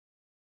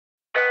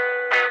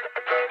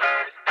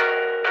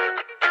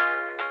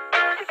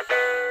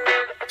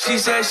She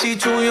said she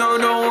too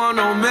young, don't want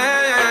no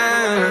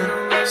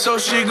man. So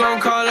she gon'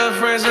 call her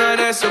friends, now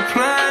that's a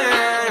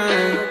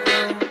plan.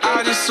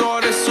 I just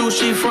ordered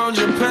sushi from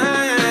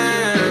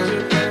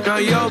Japan. Now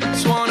yo,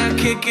 just wanna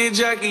kick it,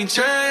 Jackie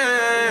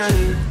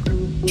Chan.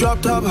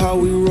 Drop top, how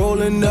we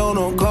rollin' down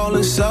on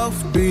Callin'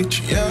 South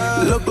Beach.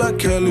 Yeah. Look like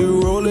Kelly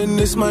rollin',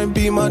 this might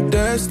be my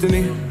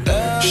destiny.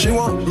 Yeah. She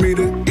want me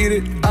to eat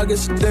it, I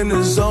guess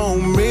dinner's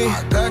on me.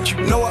 I got you.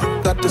 Know I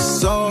got the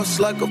sauce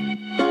like a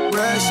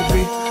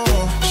recipe.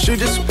 She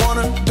just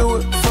wanna do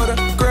it for the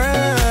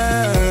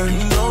grand.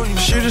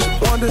 She just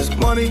want this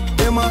money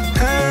in my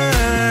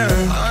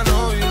hand.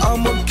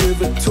 I'ma give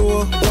it to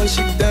her when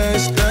she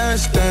dance,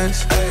 dance,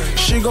 dance.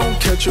 She gon'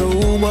 catch a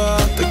Uber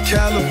out the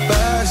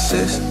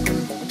Calabasas.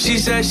 She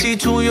said she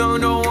too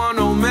young, don't want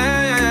no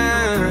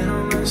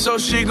man. So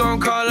she gon'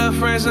 call her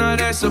friends, now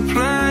that's a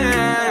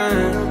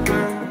plan.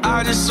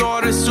 I just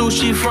ordered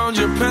sushi from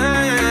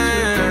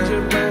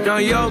Japan. Now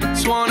yo,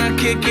 just wanna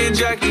kick it,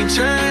 Jackie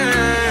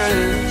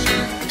Chan.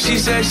 She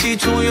said she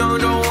too young,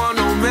 don't want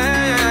no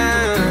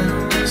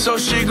man. So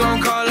she gon'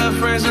 call her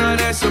friends, now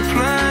that's a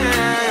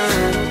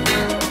plan.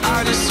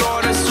 I just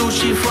ordered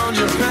sushi from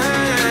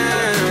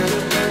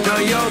Japan. Now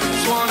yo,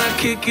 just wanna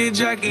kick it,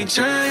 Jackie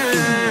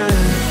Chan.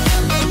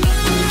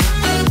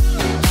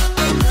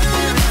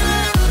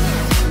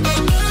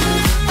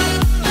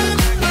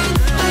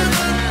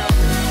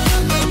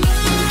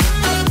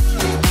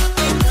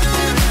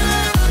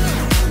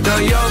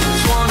 Yo,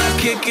 just wanna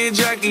kick it,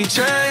 Jackie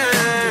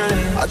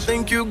Chan. I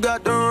think you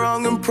got the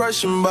wrong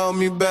impression about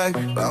me back.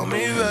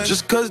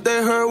 Just cause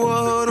they heard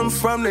what hood I'm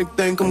from, they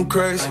think I'm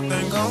crazy.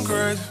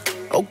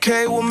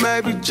 Okay, well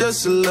maybe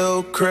just a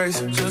little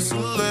crazy.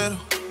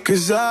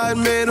 Cause I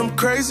admit I'm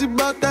crazy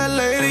about that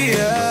lady,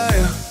 yeah,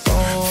 yeah.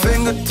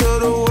 Finger to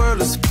the world,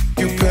 let's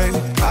you pay.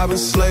 I've been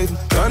slaving,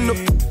 done the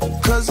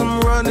cause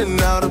I'm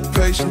running out of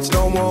patience.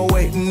 No more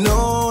waiting,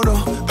 no, no.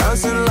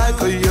 Bouncing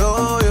like a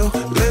yo-yo.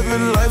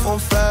 Living life on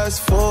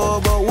fast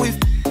forward, but we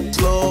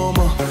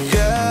slow-mo,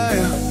 yeah,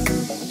 yeah.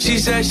 She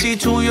said she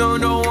too young,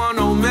 don't want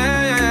no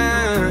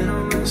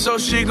man. So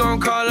she gon'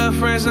 call her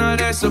friends, now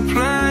that's a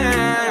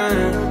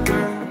plan.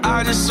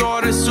 I just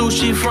ordered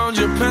sushi from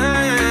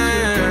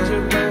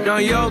Japan. Now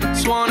yo,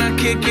 just wanna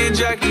kick it,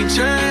 Jackie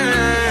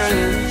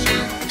Chan.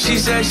 She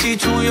said she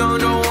too young,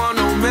 don't want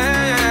no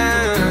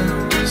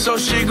man. So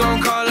she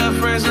gon' call her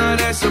friends, now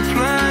that's a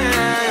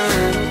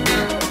plan.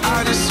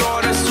 I just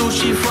ordered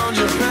sushi from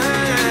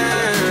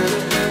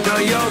Japan. Now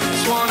yo,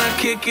 just wanna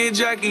kick it,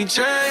 Jackie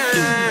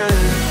Chan.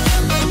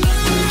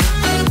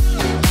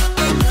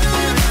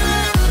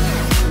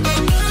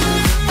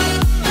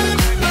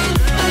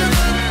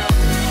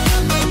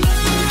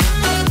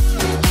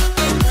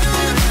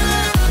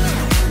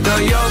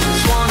 Yo,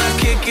 just wanna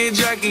kick it,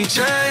 Jackie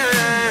Chan.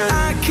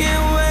 I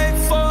can't wait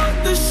for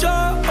the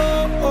show.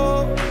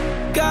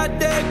 Got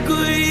that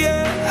good,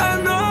 yeah, I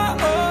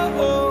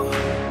know.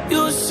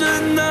 You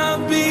should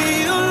not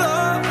be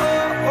alone.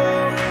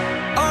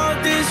 All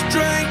this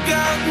drink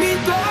got me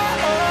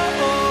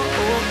low.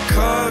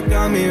 Car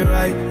got me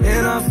right,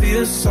 and I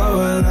feel so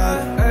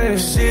alive.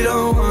 She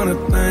don't wanna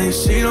think,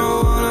 she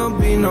don't wanna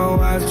be no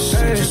wife. She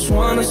just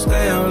wanna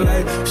stay up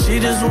late, she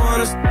just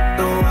wanna stay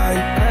the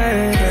white.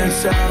 Can't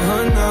tell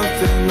her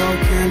nothing, no,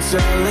 can't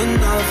tell her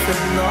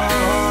nothing, no.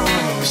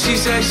 She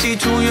said she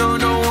too young,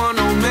 don't want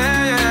no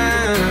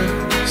man.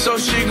 So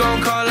she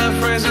gon' call her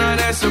friends, now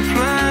that's a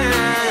plan.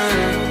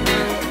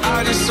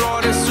 I just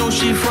ordered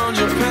sushi from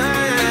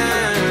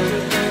Japan.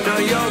 Now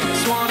yo,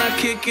 just wanna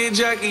kick it,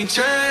 Jackie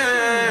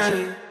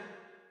Chan.